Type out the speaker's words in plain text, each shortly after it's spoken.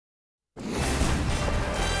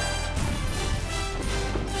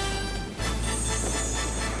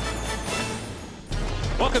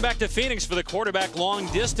Welcome back to Phoenix for the quarterback long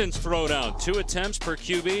distance throwdown. 2 attempts per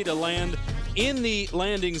QB to land in the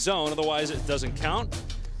landing zone. Otherwise, it doesn't count.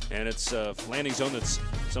 And it's a landing zone that's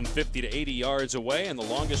some 50 to 80 yards away, and the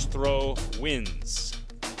longest throw wins.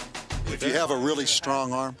 If you have a really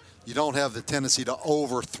strong arm, you don't have the tendency to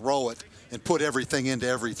overthrow it and put everything into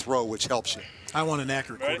every throw, which helps you. I want an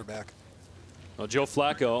accurate quarterback. Well, Joe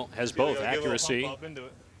Flacco has both accuracy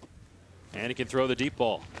and he can throw the deep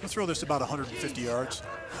ball. Let's throw this about 150 yards.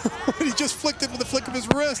 He just flicked it with the flick of his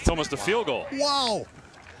wrist. It's almost a field goal. Wow.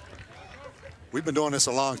 We've been doing this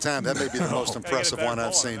a long time. That may be the most impressive one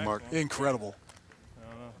I've seen, Mark. Incredible.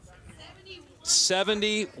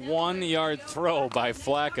 71-yard throw by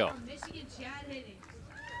Flacco.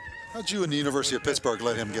 How'd you and the University of Pittsburgh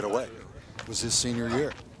let him get away? It was his senior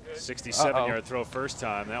year. 67-yard throw first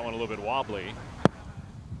time. That one a little bit wobbly.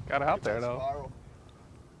 Got out there, though.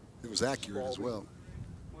 It was accurate as well.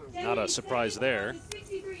 Not a surprise there.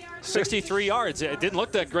 63 yards. It didn't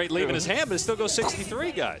look that great leaving his hand, but it still goes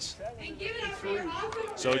 63, guys.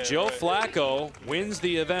 So Joe Flacco wins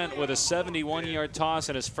the event with a 71-yard toss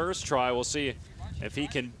in his first try. We'll see if he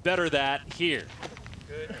can better that here.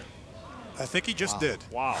 I think he just did.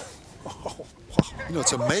 Wow. You know,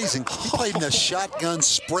 it's amazing. He played in a shotgun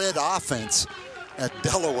spread offense at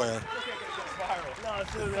Delaware.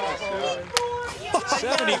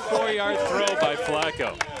 74-yard throw by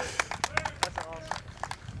Flacco.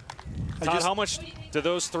 Todd, how much do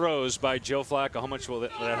those throws by Joe Flacco, how much will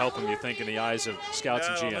that help him, you think, in the eyes of scouts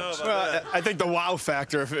and GMs? Well, I think the wow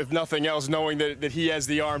factor, if nothing else, knowing that he has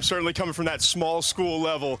the arm, certainly coming from that small school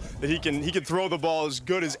level, that he can throw the ball as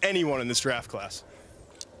good as anyone in this draft class.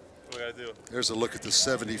 What we gotta do? There's a look at the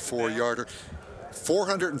 74-yarder.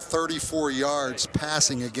 434 yards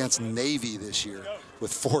passing against Navy this year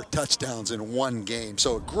with 4 touchdowns in 1 game.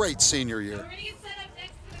 So a great senior year.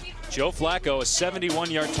 Joe Flacco, a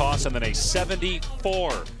 71-yard toss and then a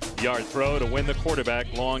 74-yard throw to win the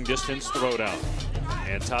quarterback long distance throwdown.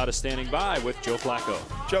 And Todd is standing by with Joe Flacco.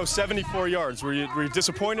 Joe, 74 yards. Were you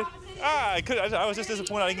disappointed? I was just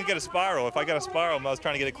disappointed I didn't get a spiral. If I got a spiral, I was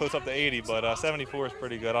trying to get it close up to 80, but 74 is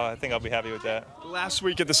pretty good. I think I'll be happy with that. Last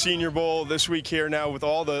week at the Senior Bowl, this week here now with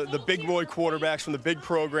all the big boy quarterbacks from the big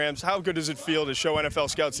programs, how good does it feel to show NFL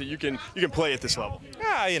scouts that you can play at this level?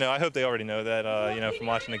 Yeah, you know, I hope they already know that, you know, from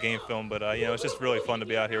watching the game film, but, you know, it's just really fun to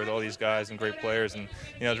be out here with all these guys and great players, and,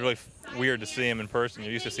 you know, it's really weird to see them in person.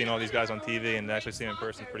 You're used to seeing all ththese guys on TV, and actually seeing them in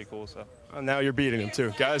person is pretty cool. So. Well, now you're beating them,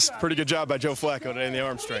 too. Guys, pretty good job by Joe Flacco today in the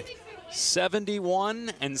arm strength.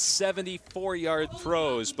 71 and 74-yard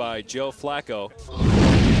throws by Joe Flacco.